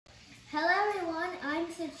Hello everyone, I'm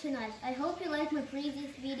Shivnath. I hope you liked my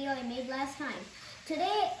previous video I made last time.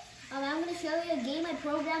 Today, I'm going to show you a game I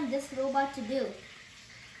programmed this robot to do.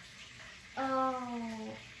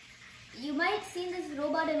 You might have seen this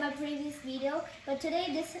robot in my previous video, but today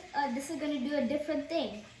this is going to do a different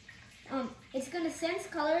thing. It's going to sense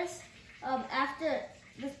colors after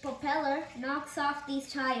this propeller knocks off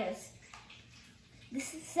these tires. This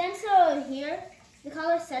sensor over here, the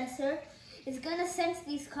color sensor, is going to sense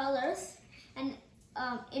these colors and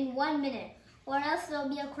in 1 minute, or else there will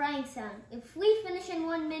be a crying sound. If we finish in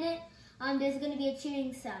 1 minute, there's going to be a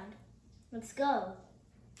cheering sound. Let's go.